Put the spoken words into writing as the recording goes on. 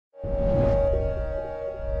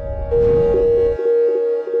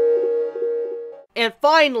And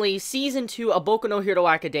finally, Season 2 of Boku no Hero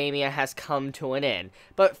Academia has come to an end.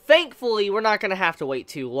 But thankfully, we're not going to have to wait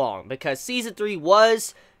too long, because Season 3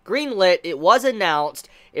 was greenlit, it was announced.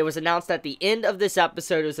 It was announced at the end of this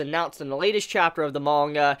episode. It was announced in the latest chapter of the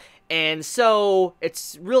manga. And so,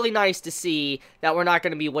 it's really nice to see that we're not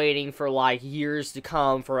going to be waiting for, like, years to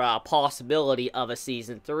come for a possibility of a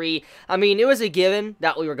Season 3. I mean, it was a given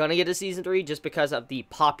that we were going to get a Season 3 just because of the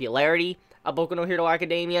popularity of Boku no Hero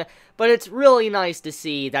Academia, but it's really nice to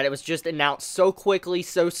see that it was just announced so quickly,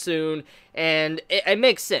 so soon, and it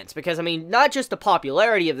makes sense, because, I mean, not just the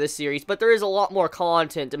popularity of this series, but there is a lot more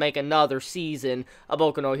content to make another season of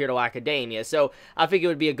Boku no Hero Academia, so I think it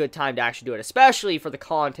would be a good time to actually do it, especially for the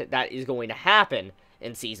content that is going to happen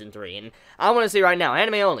in Season 3, and I want to say right now,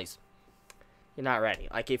 anime onlys, you're not ready.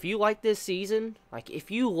 Like, if you like this season of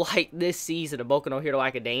Boku no Hero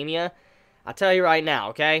Academia, I'll tell you right now,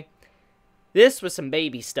 okay? This was some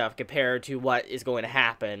baby stuff compared to what is going to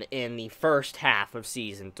happen in the first half of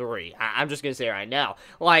Season 3. I'm just going to say right now.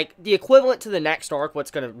 Like, the equivalent to the next arc,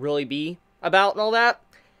 what's going to really be about and all that,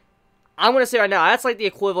 I'm going to say right now, that's like the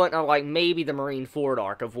equivalent of, like, maybe the Marineford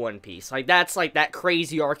arc of One Piece. Like, that's like that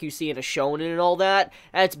crazy arc you see in a shonen and all that.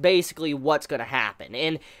 That's basically what's going to happen.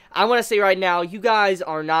 And I want to say right now, you guys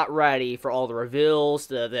are not ready for all the reveals,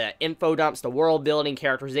 the info dumps, the world building,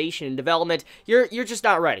 characterization, and development. You're just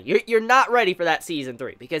not ready. You're not ready for that Season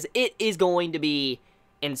 3, because it is going to be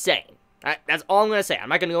insane. That's all I'm going to say. I'm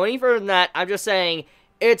not going to go any further than that. I'm just saying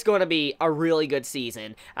it's going to be a really good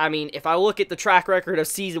season. I mean, if I look at the track record of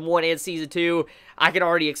Season 1 and Season 2, I can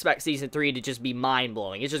already expect Season 3 to just be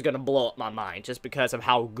mind-blowing. It's just going to blow up my mind, just because of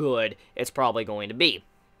how good it's probably going to be.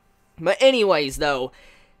 But anyways, though,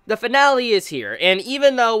 the finale is here, and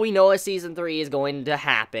even though we know a Season 3 is going to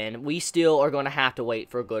happen, we still are going to have to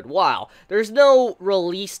wait for a good while. There's no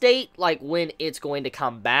release date, like when it's going to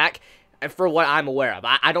come back, for what I'm aware of.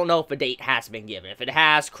 I don't know if a date has been given. If it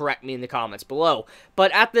has, correct me in the comments below.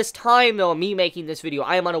 But at this time, though, me making this video,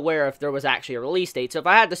 I am unaware if there was actually a release date. So if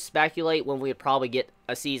I had to speculate when we would probably get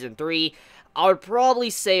a Season 3, I would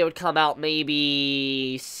probably say it would come out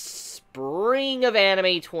maybe spring of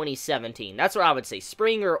anime 2017. That's what I would say.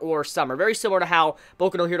 Spring or summer. Very similar to how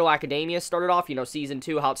Boku no Hero Academia started off. You know, Season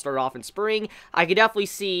 2, how it started off in spring. I could definitely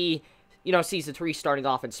see, you know, Season 3 starting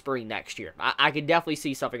off in spring next year. I could definitely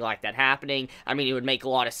see something like that happening. I mean, it would make a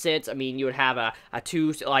lot of sense. I mean, you would have a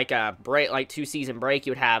two-season break.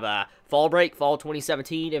 You would have a fall break, fall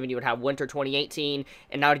 2017, and then you would have winter 2018,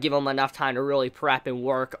 and that would give them enough time to really prep and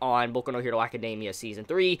work on Boku no Hero Academia Season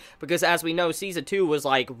 3, because as we know, Season 2 was,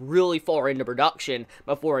 like, really far into production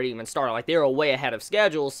before it even started. Like, they were way ahead of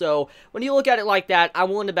schedule, so when you look at it like that, I'm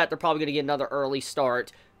willing to bet they're probably going to get another early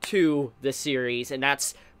start to the series, and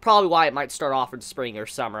that's probably why it might start off in spring or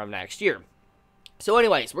summer of next year. So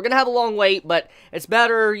anyways, we're going to have a long wait, but it's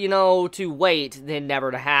better, you know, to wait than never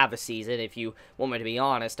to have a season, if you want me to be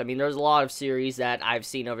honest. I mean, there's a lot of series that I've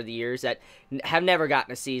seen over the years that have never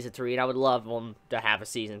gotten a Season 3, and I would love them to have a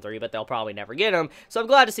Season 3, but they'll probably never get them. So I'm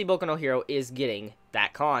glad to see Boku no Hero is getting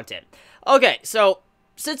that content. Okay, so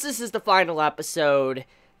since this is the final episode,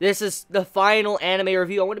 this is the final anime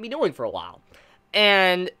review I'm going to be doing for a while.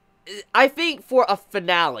 And I think for a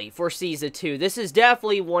finale for Season 2, this is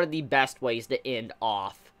definitely one of the best ways to end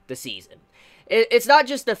off the season. It's not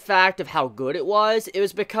just the fact of how good it was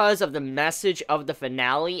because of the message of the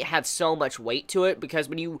finale. It had so much weight to it, because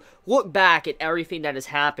when you look back at everything that has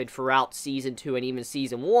happened throughout Season 2 and even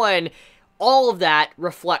Season 1, all of that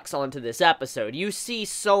reflects onto this episode. You see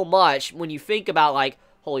so much when you think about, like,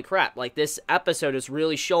 holy crap, like, this episode is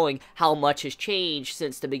really showing how much has changed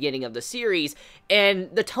since the beginning of the series,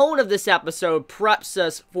 and the tone of this episode preps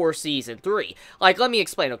us for Season 3. Like, let me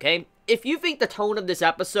explain, okay? If you think the tone of this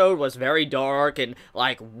episode was very dark and,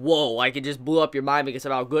 like, whoa, like, it just blew up your mind because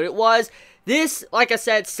of how good it was, this, like I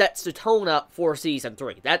said, sets the tone up for Season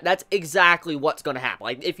 3. That's exactly what's gonna happen.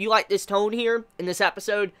 Like, if you like this tone here in this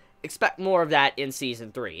episode, expect more of that in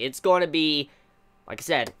Season 3. It's gonna be, like I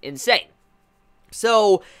said, insane.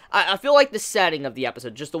 So, I feel like the setting of the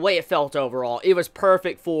episode, just the way it felt overall, it was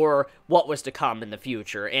perfect for what was to come in the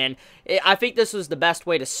future. And I think this was the best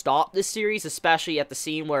way to stop this series, especially at the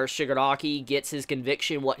scene where Shigaraki gets his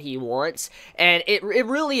conviction, what he wants. And it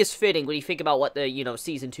really is fitting when you think about what the, you know,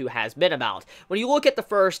 Season 2 has been about. When you look at the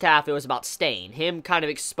first half, it was about Stain. Him kind of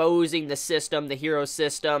exposing the system, the hero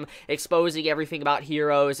system, exposing everything about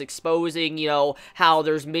heroes, exposing, you know, how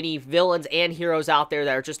there's many villains and heroes out there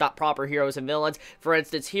that are just not proper heroes and villains. For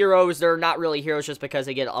instance, heroes, they're not really heroes just because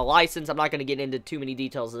they get a license. I'm not going to get into too many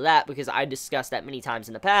details of that, because because I discussed that many times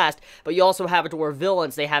in the past, but you also have it to where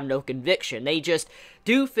villains, they have no conviction. They just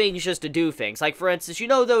do things just to do things. Like, for instance, you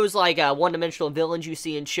know those, like, one-dimensional villains you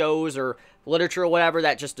see in shows or literature or whatever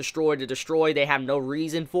that just destroy to destroy, they have no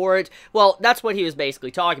reason for it? Well, that's what he was basically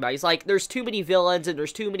talking about. He's like, there's too many villains and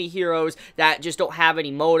there's too many heroes that just don't have any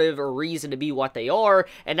motive or reason to be what they are,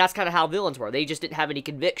 and that's kind of how villains were. They just didn't have any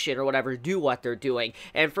conviction or whatever to do what they're doing.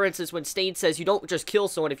 And for instance, when Stain says you don't just kill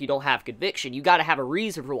someone if you don't have conviction, you gotta have a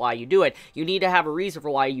reason for why you do it. You need to have a reason for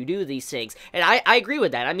why you do these things. And I agree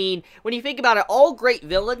with that. I mean, when you think about it, all great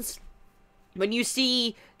villains, when you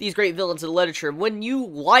see these great villains in literature, when you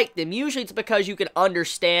like them, usually it's because you can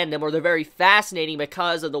understand them, or they're very fascinating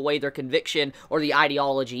because of the way their conviction or the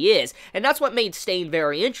ideology is. And that's what made Stain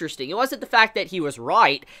very interesting. It wasn't the fact that he was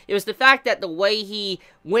right, it was the fact that the way he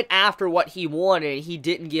went after what he wanted, and he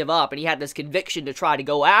didn't give up, and he had this conviction to try to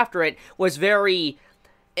go after it, was very...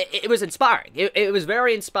 It was inspiring. It was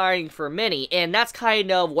very inspiring for many, and that's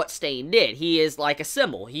kind of what Stain did. He is like a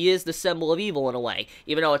symbol. He is the symbol of evil in a way,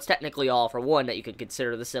 even though it's technically All for One that you could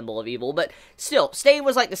consider the symbol of evil. But still, Stain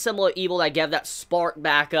was like the symbol of evil that gave that spark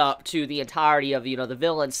back up to the entirety of, you know, the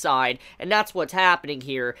villain's side, and that's what's happening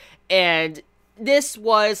here. And this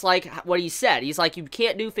was, like, what he said. He's like, you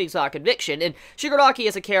can't do things without conviction, and Shigaraki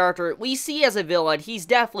as a character, we see as a villain, he's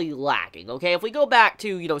definitely lacking, okay? If we go back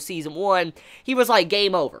to, you know, Season 1, he was like,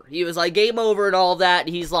 game over. He was like, game over and all that,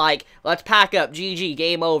 and he's like, let's pack up, GG,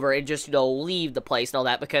 game over, and just, you know, leave the place and all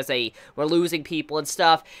that, because they were losing people and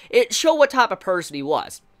stuff. It showed what type of person he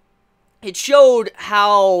was. It showed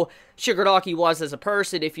how Shigaraki was as a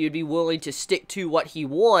person, if you'd be willing to stick to what he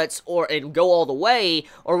wants and go all the way,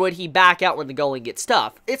 or would he back out when the going gets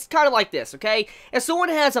tough. It's kind of like this, okay? If someone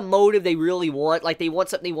has a motive they really want, like they want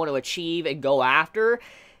something they want to achieve and go after,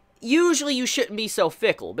 usually you shouldn't be so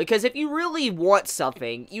fickle, because if you really want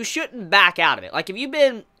something, you shouldn't back out of it. Like, if you've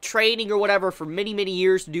been training or whatever for many, many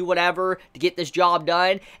years to do whatever to get this job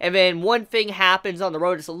done, and then one thing happens on the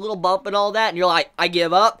road, it's a little bump and all that, and you're like, I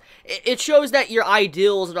give up, it shows that your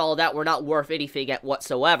ideals and all that were not worth anything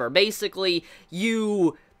whatsoever. Basically,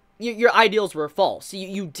 your ideals were false.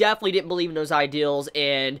 You definitely didn't believe in those ideals,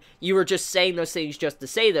 and you were just saying those things just to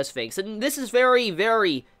say those things. And this is very,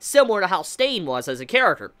 very similar to how Stain was as a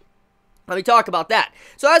character. Let me talk about that.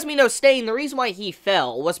 So as we know, Stain, the reason why he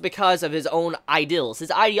fell was because of his own ideals.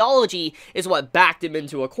 His ideology is what backed him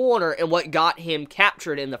into a corner and what got him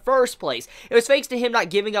captured in the first place. It was thanks to him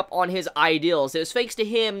not giving up on his ideals. It was thanks to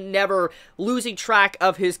him never losing track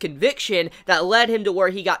of his conviction that led him to where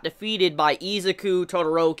he got defeated by Izuku,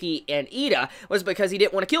 Todoroki, and Ida, was because he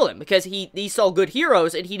didn't want to kill them, because he saw good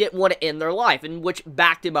heroes and he didn't want to end their life, and which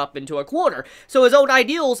backed him up into a corner. So his own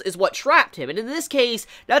ideals is what trapped him, and in this case,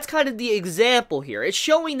 that's kind of the example here. It's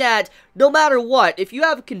showing that no matter what, if you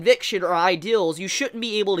have conviction or ideals, you shouldn't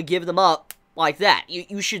be able to give them up like that.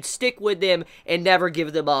 You should stick with them and never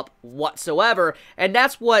give them up whatsoever, and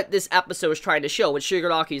that's what this episode is trying to show. When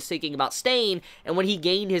Shigaraki is thinking about Stain, and when he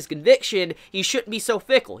gained his conviction, he shouldn't be so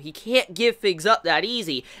fickle. He can't give things up that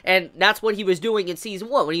easy, and that's what he was doing in Season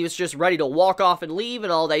 1, when he was just ready to walk off and leave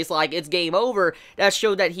and all that. He's like, it's game over. That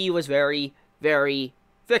showed that he was very, very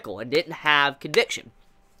fickle and didn't have conviction.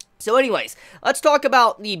 So anyways, let's talk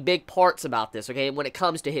about the big parts about this, okay, when it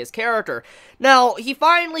comes to his character. Now, he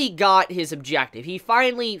finally got his objective. He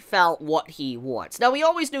finally found what he wants. Now, we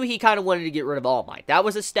always knew he kind of wanted to get rid of All Might. That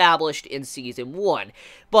was established in Season 1.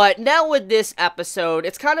 But now with this episode,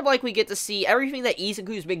 it's kind of like we get to see everything that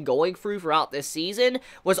Izuku's been going through throughout this season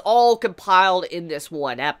was all compiled in this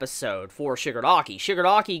one episode for Shigaraki.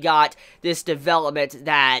 Shigaraki got this development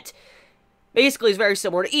that basically is very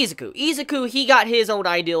similar to Izuku. Izuku, he got his own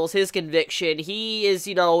ideals, his conviction. He is,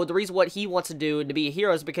 you know, the reason what he wants to do and to be a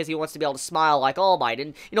hero is because he wants to be able to smile like All Might.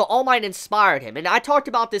 And, you know, All Might inspired him. And I talked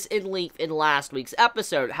about this in length in last week's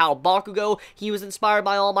episode. How Bakugo, he was inspired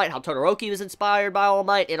by All Might. How Todoroki was inspired by All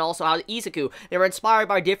Might. And also how Izuku, they were inspired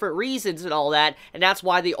by different reasons and all that. And that's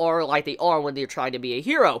why they are like they are when they're trying to be a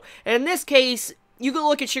hero. And in this case, you can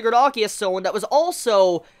look at Shigaraki as someone that was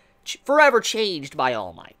also forever changed by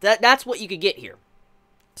All Might. That's what you could get here.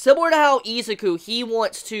 Similar to how Izuku, he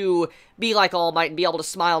wants to be like All Might and be able to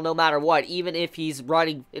smile no matter what, even if he's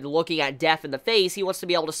running and looking at death in the face, he wants to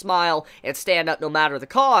be able to smile and stand up no matter the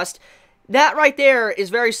cost. That right there is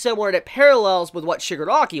very similar, and it parallels with what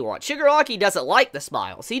Shigaraki wants. Shigaraki doesn't like the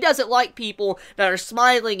smiles. He doesn't like people that are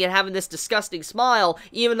smiling and having this disgusting smile,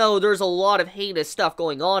 even though there's a lot of heinous stuff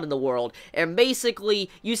going on in the world. And basically,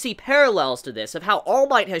 you see parallels to this, of how All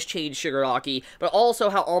Might has changed Shigaraki, but also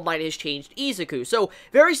how All Might has changed Izuku. So,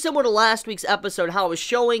 very similar to last week's episode, how it was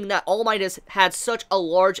showing that All Might has had such a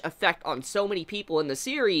large effect on so many people in the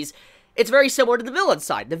series. it's very similar to the villain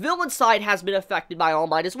side. The villain side has been affected by All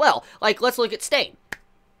Might as well. Like, let's look at Stain.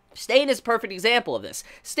 Stain is a perfect example of this.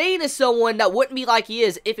 Stain is someone that wouldn't be like he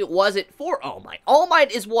is if it wasn't for All Might. All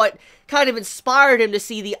Might is what kind of inspired him to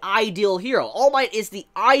see the ideal hero. All Might is the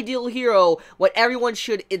ideal hero, what everyone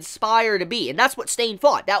should aspire to be. And that's what Stain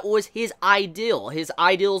fought. That was his ideal, his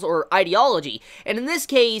ideals or ideology. And in this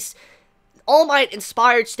case, All Might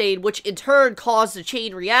inspired Stain, which in turn caused a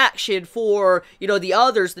chain reaction for, you know, the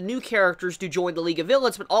others, the new characters to join the League of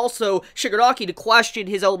Villains, but also Shigaraki to question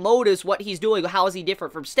his own motives, what he's doing, how is he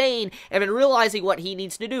different from Stain, and then realizing what he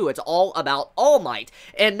needs to do. It's all about All Might.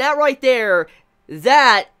 And that right there,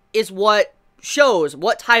 that is what shows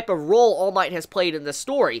what type of role All Might has played in the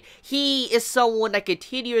story. He is someone that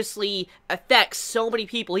continuously affects so many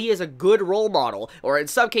people. He is a good role model, or in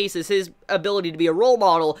some cases, his ability to be a role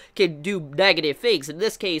model can do negative things. In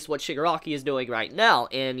this case, what Shigaraki is doing right now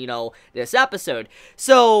in, you know, this episode.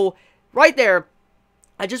 So, right there,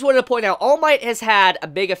 I just wanted to point out, All Might has had a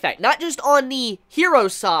big effect, not just on the hero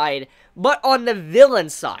side, but on the villain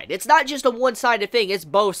side. It's not just a one-sided thing, it's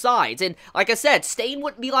both sides. And like I said, Stain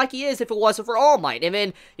wouldn't be like he is if it wasn't for All Might. And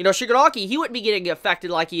then, you know, Shigaraki, he wouldn't be getting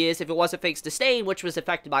affected like he is if it wasn't thanks to Stain, which was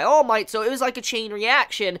affected by All Might. So it was like a chain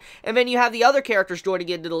reaction. And then you have the other characters joining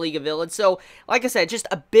into the League of Villains. So, like I said, just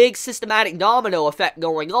a big systematic domino effect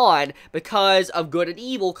going on because of good and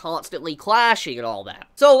evil constantly clashing and all that.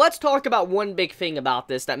 So let's talk about one big thing about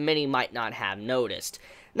this that many might not have noticed.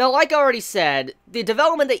 Now, like I already said, the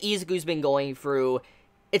development that Izuku's been going through,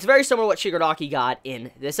 it's very similar to what Shigaraki got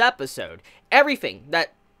in this episode. Everything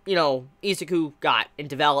that, you know, Izuku got and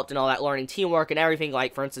developed and all that, learning teamwork and everything,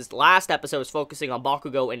 like, for instance, the last episode was focusing on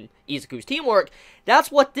Bakugo and Izuku's teamwork.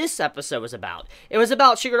 That's what this episode was about. It was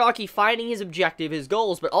about Shigaraki finding his objective, his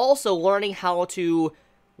goals, but also learning how to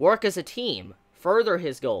work as a team, further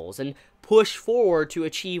his goals, and push forward to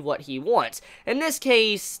achieve what he wants. In this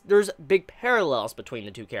case, there's big parallels between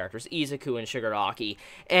the two characters, Izuku and Shigaraki.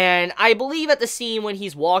 And I believe at the scene when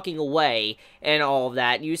he's walking away and all of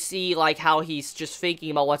that, you see like how he's just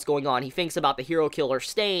thinking about what's going on. He thinks about the hero killer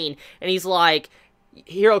Stain, and he's like,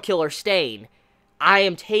 hero killer Stain, I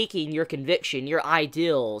am taking your conviction, your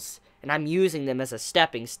ideals, and I'm using them as a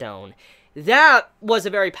stepping stone. That was a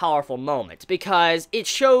very powerful moment, because it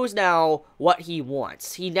shows now what he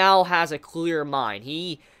wants. He now has a clear mind.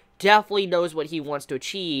 He definitely knows what he wants to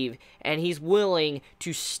achieve, and he's willing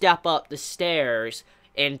to step up the stairs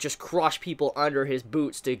and just crush people under his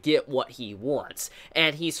boots to get what he wants.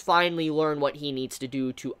 And he's finally learned what he needs to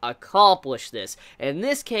do to accomplish this. In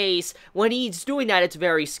this case, when he's doing that, it's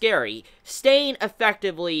very scary. Stain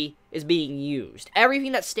effectively is being used.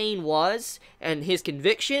 Everything that Stain was, and his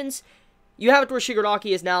convictions, you have it where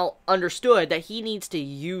Shigaraki has now understood that he needs to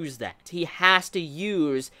use that. He has to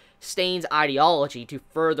use Stain's ideology to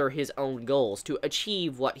further his own goals, to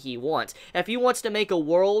achieve what he wants. If he wants to make a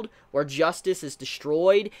world where justice is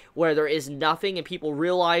destroyed, where there is nothing and people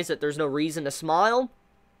realize that there's no reason to smile,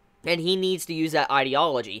 then he needs to use that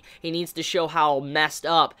ideology. He needs to show how messed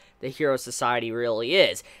up the hero society really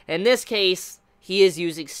is. In this case, he is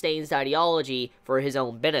using Stain's ideology for his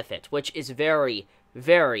own benefit, which is very,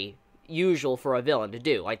 very usual for a villain to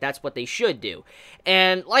do. Like, that's what they should do.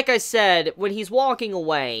 And like I said, when he's walking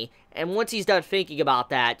away, and once he's done thinking about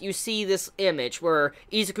that, you see this image where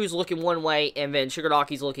Izuku's looking one way, and then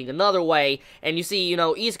Shigaraki's looking another way, and you see, you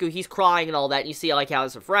know, Izuku, he's crying and all that, and you see, like, how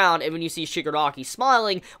it's a frown, and then you see Shigaraki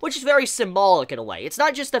smiling, which is very symbolic in a way. It's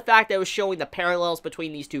not just the fact that it was showing the parallels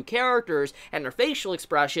between these two characters and their facial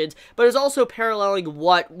expressions, but it's also paralleling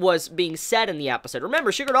what was being said in the episode.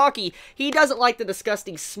 Remember, Shigaraki, he doesn't like the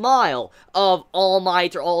disgusting smile of All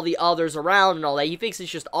Might or all the others around and all that. He thinks it's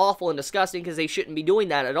just awful and disgusting because they shouldn't be doing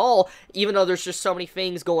that at all. Even though there's just so many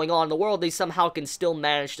things going on in the world, they somehow can still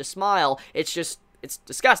manage to smile. It's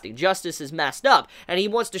disgusting. Justice is messed up. And he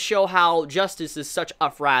wants to show how justice is such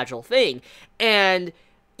a fragile thing. And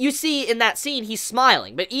you see in that scene, he's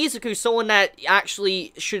smiling. But Izuku, someone that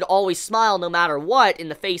actually should always smile no matter what in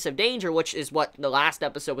the face of danger, which is what the last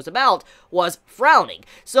episode was about, was frowning.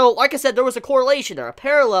 So, like I said, there was a correlation there, a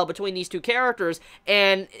parallel between these two characters,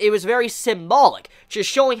 and it was very symbolic, just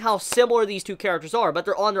showing how similar these two characters are, but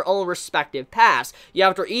they're on their own respective paths. You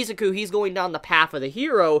have Izuku, he's going down the path of the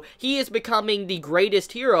hero. He is becoming the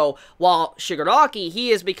greatest hero, while Shigaraki, he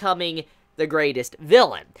is becoming the greatest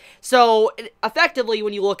villain. So, effectively,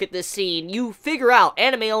 when you look at this scene, you figure out,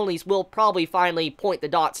 anime-onlys will probably finally point the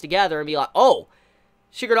dots together and be like, oh,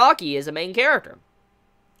 Shigaraki is a main character.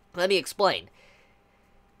 Let me explain.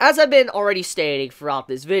 As I've been already stating throughout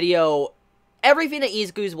this video, everything that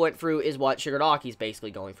Izuku's went through is what Shigaraki's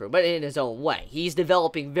basically going through, but in his own way. He's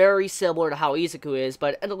developing very similar to how Izuku is,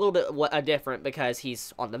 but a little bit different because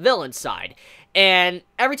he's on the villain side. And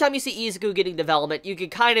every time you see Izuku getting development, you can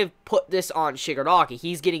kind of put this on Shigaraki.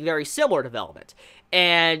 He's getting very similar development.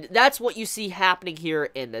 And that's what you see happening here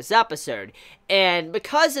in this episode. And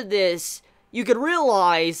because of this, you could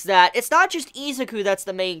realize that it's not just Izuku that's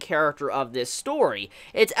the main character of this story.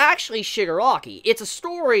 It's actually Shigaraki. It's a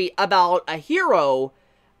story about a hero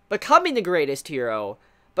becoming the greatest hero,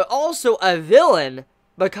 but also a villain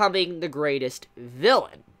becoming the greatest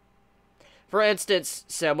villain. For instance,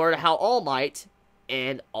 similar to how All Might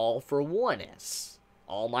and All for One is.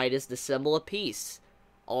 All Might is the symbol of peace.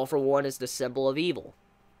 All for One is the symbol of evil.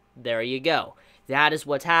 There you go. That is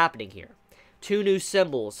what's happening here. Two new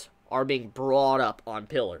symbols are being brought up on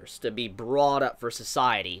pillars, to be brought up for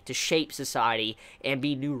society, to shape society, and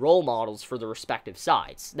be new role models for the respective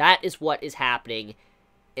sides. That is what is happening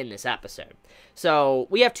in this episode. So,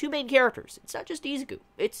 we have two main characters. It's not just Izuku,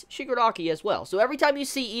 it's Shigaraki as well. So every time you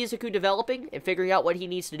see Izuku developing and figuring out what he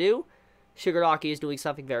needs to do, Shigaraki is doing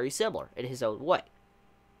something very similar in his own way.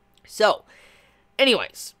 So,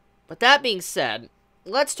 anyways, with that being said,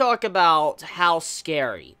 let's talk about how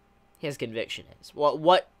scary his conviction is.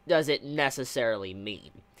 What does it necessarily mean?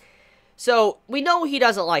 So, we know he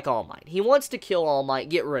doesn't like All Might. He wants to kill All Might,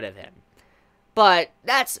 get rid of him. But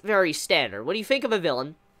that's very standard. When you think of a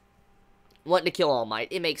villain wanting to kill All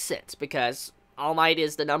Might, it makes sense, because All Might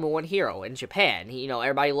is the #1 hero in Japan. You know,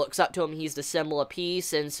 everybody looks up to him, he's the symbol of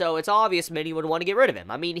peace, and so it's obvious many would want to get rid of him.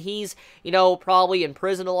 I mean, he's, you know, probably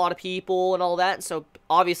imprisoned a lot of people and all that, and so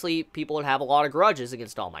obviously people would have a lot of grudges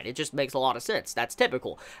against All Might. It just makes a lot of sense. That's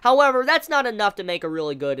typical. However, that's not enough to make a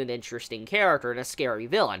really good and interesting character and a scary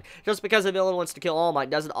villain. Just because a villain wants to kill All Might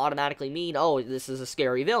doesn't automatically mean, oh, this is a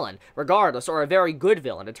scary villain, regardless, or a very good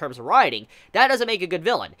villain in terms of writing. That doesn't make a good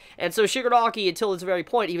villain. And so Shigaraki, until this very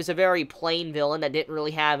point, he was a very plain villain that didn't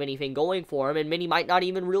really have anything going for him, and many might not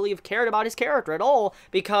even really have cared about his character at all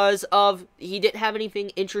because of he didn't have anything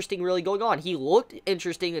interesting really going on. He looked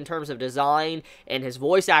interesting in terms of design, and his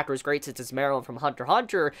voice actor is great since it's Marilyn from Hunter x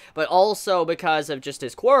Hunter, but also because of just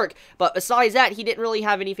his quirk. But besides that, he didn't really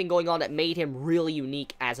have anything going on that made him really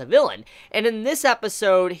unique as a villain. And in this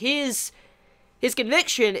episode, his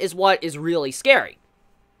conviction is what is really scary.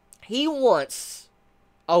 He wants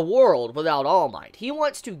a world without All Might. He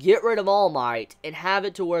wants to get rid of All Might and have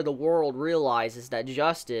it to where the world realizes that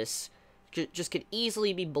justice just can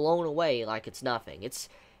easily be blown away like it's nothing. It's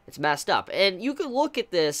messed up. And you could look at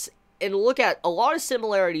this and look at a lot of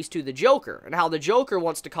similarities to the Joker and how the Joker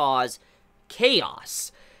wants to cause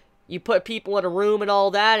chaos. You put people in a room and all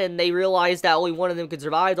that, and they realize that only one of them can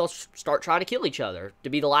survive, they'll start trying to kill each other to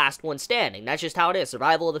be the last one standing. That's just how it is,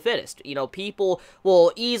 survival of the fittest. You know, people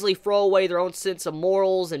will easily throw away their own sense of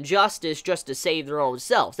morals and justice just to save their own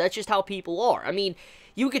selves. That's just how people are. I mean,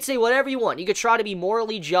 you could say whatever you want. You could try to be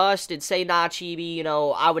morally just and say, nah, Chibi, you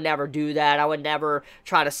know, I would never do that. I would never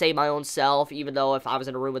try to save my own self, even though if I was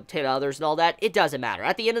in a room with 10 others and all that, it doesn't matter.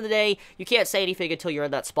 At the end of the day, you can't say anything until you're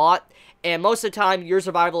in that spot, and most of the time, your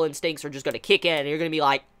survival instincts are just going to kick in, and you're going to be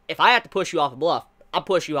like, if I have to push you off a bluff, I'll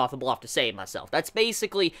push you off the bluff to save myself. That's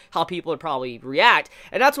basically how people would probably react,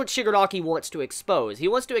 and that's what Shigaraki wants to expose. He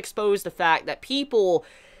wants to expose the fact that people,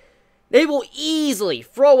 they will easily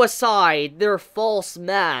throw aside their false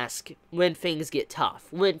mask when things get tough,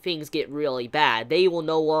 when things get really bad. They will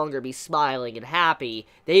no longer be smiling and happy.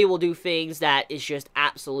 They will do things that is just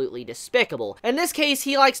absolutely despicable. In this case,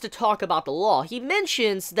 he likes to talk about the law. He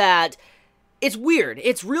mentions that it's weird.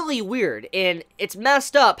 It's really weird, and it's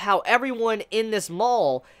messed up how everyone in this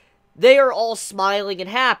mall, they are all smiling and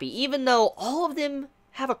happy, even though all of them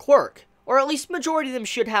have a quirk, or at least majority of them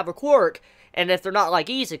should have a quirk. And if they're not like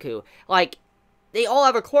Izuku, like, they all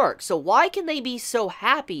have a quirk, so why can they be so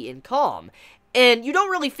happy and calm? And you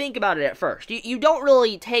don't really think about it at first. You don't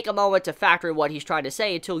really take a moment to factor in what he's trying to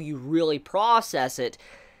say until you really process it.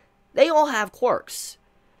 They all have quirks.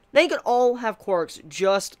 They could all have quirks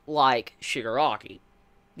just like Shigaraki.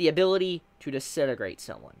 The ability to disintegrate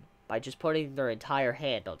someone by just putting their entire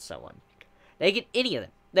hand on someone. They get any of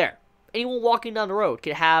them. There. Anyone walking down the road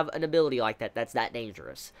could have an ability like that that's that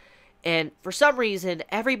dangerous. And for some reason,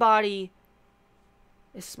 everybody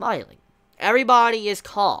is smiling. Everybody is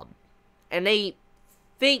calm. And they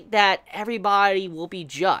think that everybody will be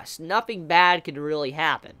just. Nothing bad can really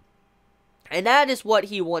happen. And that is what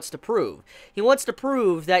he wants to prove. He wants to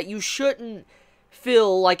prove that you shouldn't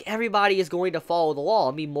feel like everybody is going to follow the law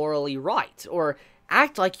and be morally right. Or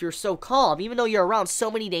act like you're so calm, even though you're around so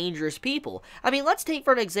many dangerous people. I mean, let's take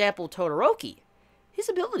for an example Todoroki. His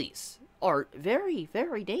abilities are very,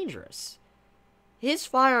 very dangerous. his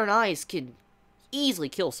fire and ice could easily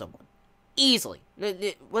kill someone. Easily.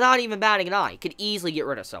 Without even batting an eye. Could easily get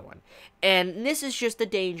rid of someone. And this is just the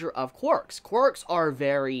danger of quirks. Quirks are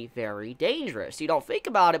very, very dangerous. You don't think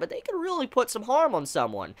about it, but they can really put some harm on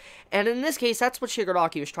someone. And in this case, that's what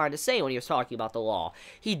Shigaraki was trying to say when he was talking about the law.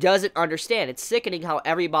 He doesn't understand. It's sickening how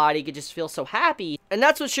everybody could just feel so happy. And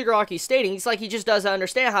that's what Shigaraki's stating. He's like, he just doesn't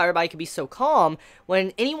understand how everybody can be so calm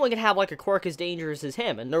when anyone can have like a quirk as dangerous as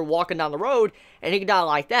him. And they're walking down the road and he can die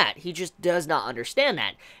like that. He just does not understand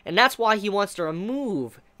that. And that's why he wants to remove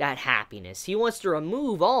that happiness. He wants to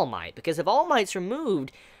remove All Might, because if All Might's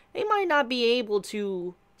removed, they might not be able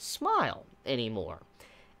to smile anymore.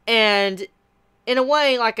 And in a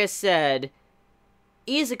way, like I said,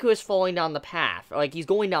 Izuku is falling down the path, like he's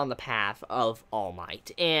going down the path of All Might,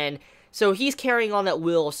 and so he's carrying on that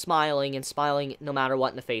will of smiling and smiling no matter what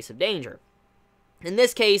in the face of danger. In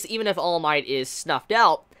this case, even if All Might is snuffed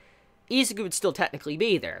out, Izuku would still technically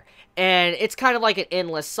be there. And it's kind of like an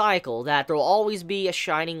endless cycle, that there will always be a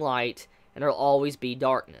shining light, and there will always be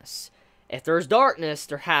darkness. If there's darkness,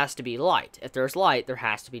 there has to be light. If there's light, there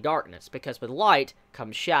has to be darkness. Because with light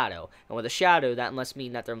comes shadow. And with a shadow, that must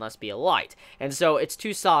mean that there must be a light. And so it's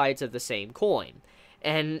two sides of the same coin.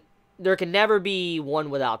 And there can never be one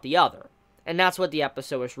without the other. And that's what the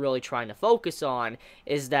episode is really trying to focus on,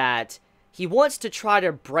 is that he wants to try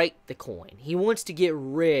to break the coin. He wants to get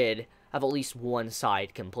rid of at least one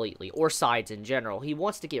side completely, or sides in general. He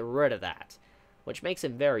wants to get rid of that, which makes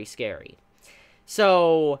him very scary.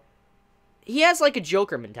 So he has like a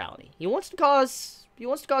Joker mentality. He wants to cause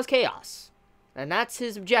chaos, and that's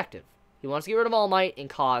his objective. He wants to get rid of All Might and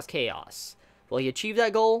cause chaos. Will he achieve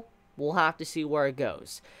that goal? We'll have to see where it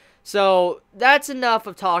goes. So that's enough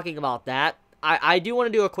of talking about that. I do want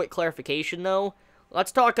to do a quick clarification though.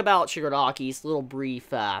 Let's talk about Shigaraki's little brief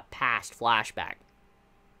past flashback.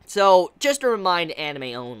 So, just to remind anime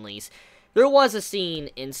onlys, there was a scene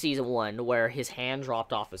in Season 1 where his hand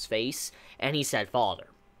dropped off his face, and he said father.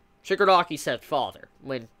 Shigaraki said father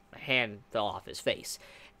when a hand fell off his face.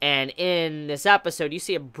 And in this episode, you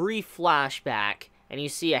see a brief flashback, and you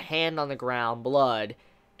see a hand on the ground, blood,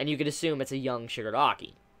 and you could assume it's a young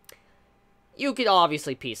Shigaraki. You could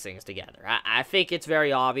obviously piece things together. I think it's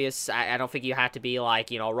very obvious. I don't think you have to be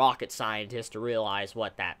like, a rocket scientist to realize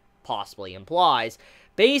what that possibly implies.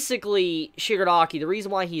 Basically, Shigaraki, the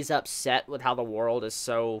reason why he's upset with how the world is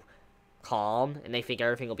so calm and they think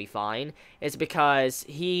everything will be fine is because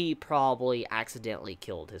he probably accidentally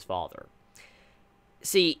killed his father.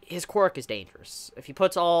 See, his quirk is dangerous. If he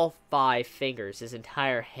puts all 5 fingers, his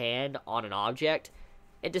entire hand, on an object,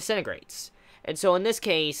 it disintegrates. And so in this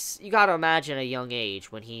case, you gotta imagine at a young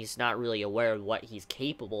age, when he's not really aware of what he's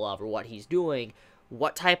capable of or what he's doing,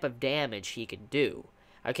 what type of damage he could do.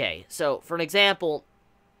 Okay, so for an example,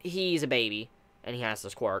 he's a baby, and he has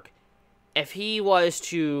this quirk. If he was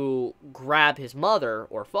to grab his mother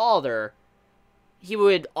or father, he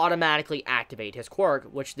would automatically activate his quirk,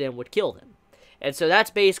 which then would kill them. And so that's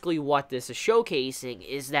basically what this is showcasing,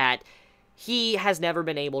 is that he has never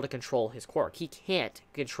been able to control his quirk. He can't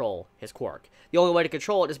control his quirk. The only way to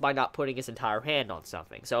control it is by not putting his entire hand on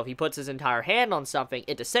something. So if he puts his entire hand on something,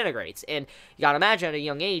 it disintegrates. And you gotta imagine at a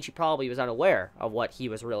young age, he probably was unaware of what he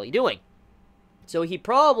was really doing. So he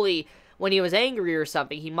probably, when he was angry or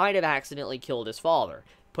something, he might have accidentally killed his father,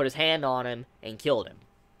 put his hand on him, and killed him.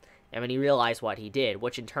 And when he realized what he did,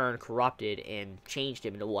 which in turn corrupted and changed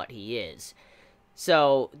him into what he is.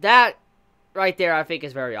 So that right there, I think,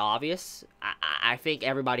 is very obvious. I think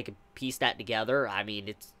everybody could piece that together. I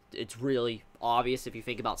mean, it's really obvious if you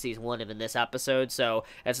think about Season 1 and in this episode, so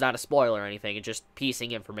it's not a spoiler or anything. It's just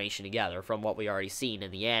piecing information together from what we already seen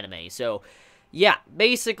in the anime. So, yeah,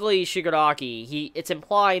 basically, Shigaraki, it's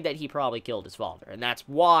implied that he probably killed his father, and that's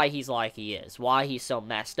why he's like he is, why he's so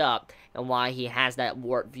messed up, and why he has that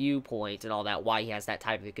warped viewpoint and all that, why he has that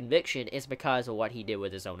type of conviction, is because of what he did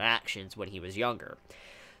with his own actions when he was younger.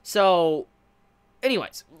 So,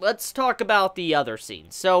 anyways, let's talk about the other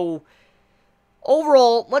scenes. So,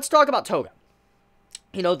 overall, let's talk about Toga.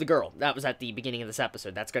 The girl that was at the beginning of this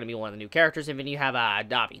episode. That's going to be one of the new characters. And then you have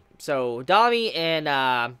Dabi. So, Dabi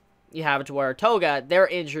and you have it to where Toga, they're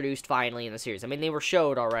introduced finally in the series. I mean, they were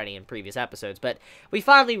showed already in previous episodes, but we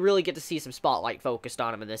finally really get to see some spotlight focused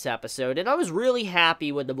on them in this episode. And I was really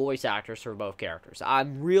happy with the voice actors for both characters.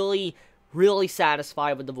 I'm really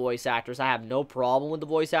satisfied with the voice actors. I have no problem with the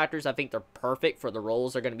voice actors. I think they're perfect for the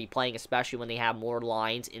roles they're going to be playing, especially when they have more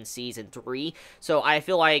lines in Season 3. So I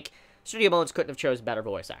feel like Studio Bones couldn't have chosen better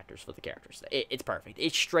voice actors for the characters. It's perfect.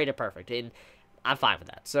 It's straight up perfect. And I'm fine with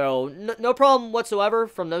that. So, no problem whatsoever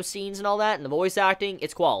from those scenes and all that, and the voice acting,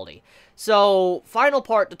 it's quality. So, final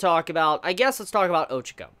part to talk about, I guess let's talk about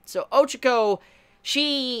Ochako. So, Ochako,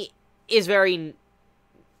 she is very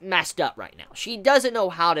messed up right now. She doesn't know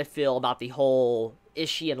how to feel about the whole, is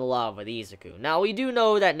she in love with Izuku? Now, we do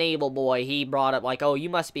know that Navel Boy, he brought up, like, oh, you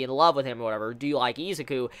must be in love with him or whatever. Do you like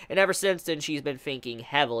Izuku? And ever since then, she's been thinking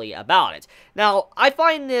heavily about it. Now, I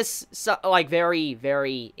find this, like, very,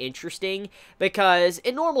 very interesting, because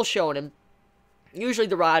in normal shonen, usually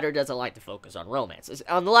the writer doesn't like to focus on romances,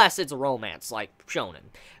 unless it's a romance, like shonen.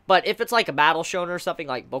 But if it's like a battle shonen or something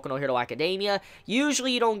like Boku no Hero Academia,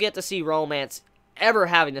 usually you don't get to see romance ever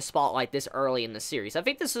having the spotlight this early in the series. I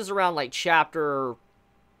think this is around, like, chapter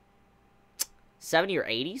 70 or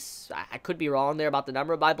 80s. I could be wrong there about the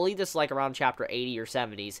number, but I believe this is, like, around chapter 80 or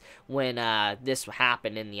 70s when this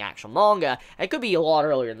happened in the actual manga. It could be a lot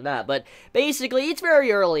earlier than that, but basically, it's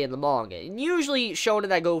very early in the manga. And usually, shonen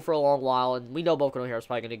that go for a long while, and we know Boku no Hero is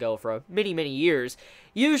probably going to go for many, many years,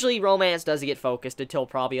 usually romance doesn't get focused until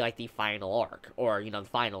probably, like, the final arc, or, you know, the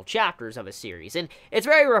final chapters of a series. And it's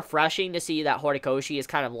very refreshing to see that Horikoshi is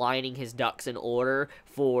kind of lining his ducks in order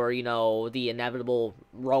for, you know, the inevitable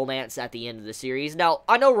romance at the end of the series. Now,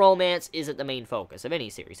 I know romance isn't the main focus of any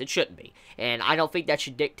series. It shouldn't be. And I don't think that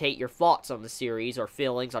should dictate your thoughts on the series or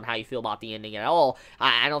feelings on how you feel about the ending at all.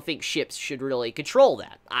 I don't think ships should really control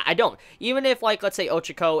that. I don't. Even if, like, let's say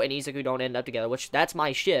Ochako and Izuku don't end up together, which that's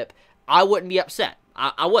my ship, I wouldn't be upset.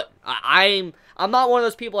 I wouldn't. I'm not one of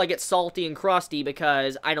those people that get salty and crusty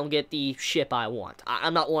because I don't get the ship I want.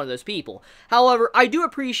 I'm not one of those people. However, I do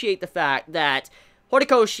appreciate the fact that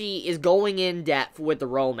Horikoshi is going in depth with the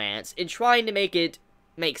romance and trying to make it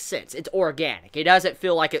make sense. It's organic. It doesn't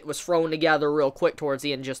feel like it was thrown together real quick towards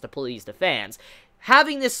the end just to please the fans.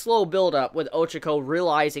 Having this slow build-up with Ochako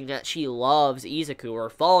realizing that she loves Izuku or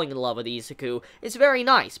falling in love with Izuku is very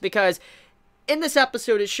nice because in this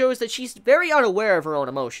episode, it shows that she's very unaware of her own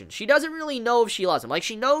emotions. She doesn't really know if she loves him. Like,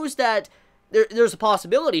 she knows that there's a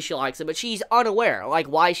possibility she likes him, but she's unaware, like,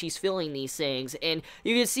 why she's feeling these things, and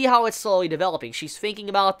you can see how it's slowly developing. She's thinking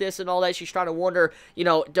about this and all that. She's trying to wonder, you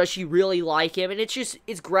know, does she really like him? And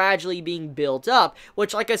it's gradually being built up,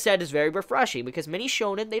 which, like I said, is very refreshing, because many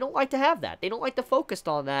shonen, they don't like to have that. They don't like to focus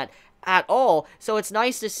on that at all, so it's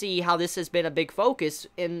nice to see how this has been a big focus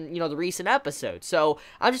in, you know, the recent episodes. So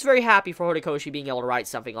I'm just very happy for Horikoshi being able to write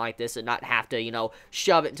something like this and not have to, you know,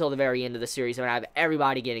 shove it until the very end of the series and have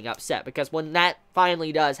everybody getting upset, because when that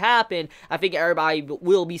finally does happen, I think everybody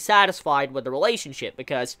will be satisfied with the relationship,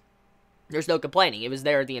 because there's no complaining. It was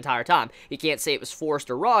there the entire time. You can't say it was forced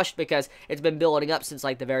or rushed, because it's been building up since,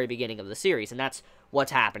 like, the very beginning of the series, and that's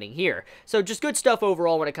what's happening here. So just good stuff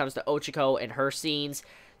overall when it comes to Ochako and her scenes.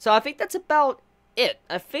 So I think that's about it.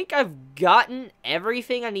 I think I've gotten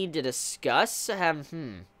everything I need to discuss. Have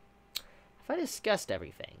I discussed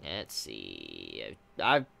everything? Let's see.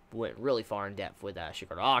 I went really far in depth with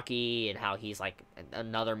Shigaraki and how he's like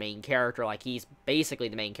another main character. Like, he's basically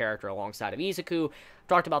the main character alongside of Izuku.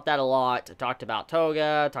 Talked about that a lot. Talked about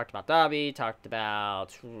Toga. Talked about Dabi. Talked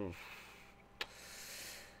about...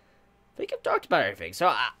 I think I've talked about everything.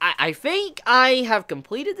 So I think I have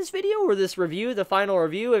completed this video, or this review, the final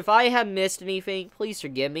review. If I have missed anything, please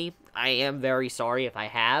forgive me. I am very sorry if I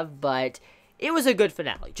have, but it was a good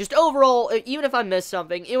finale. Just overall, even if I missed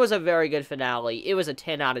something, it was a very good finale. It was a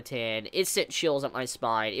 10 out of 10. It sent chills up my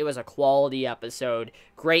spine. It was a quality episode.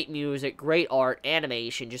 Great music, great art,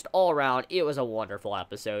 animation, just all around. It was a wonderful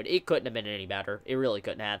episode. It couldn't have been any better. It really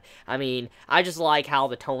couldn't have. I mean, I just like how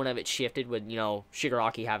the tone of it shifted with, you know,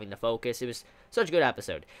 Shigaraki having the focus. It was such a good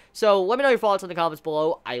episode. So, let me know your thoughts in the comments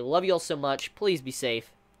below. I love you all so much. Please be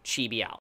safe. Chibi out.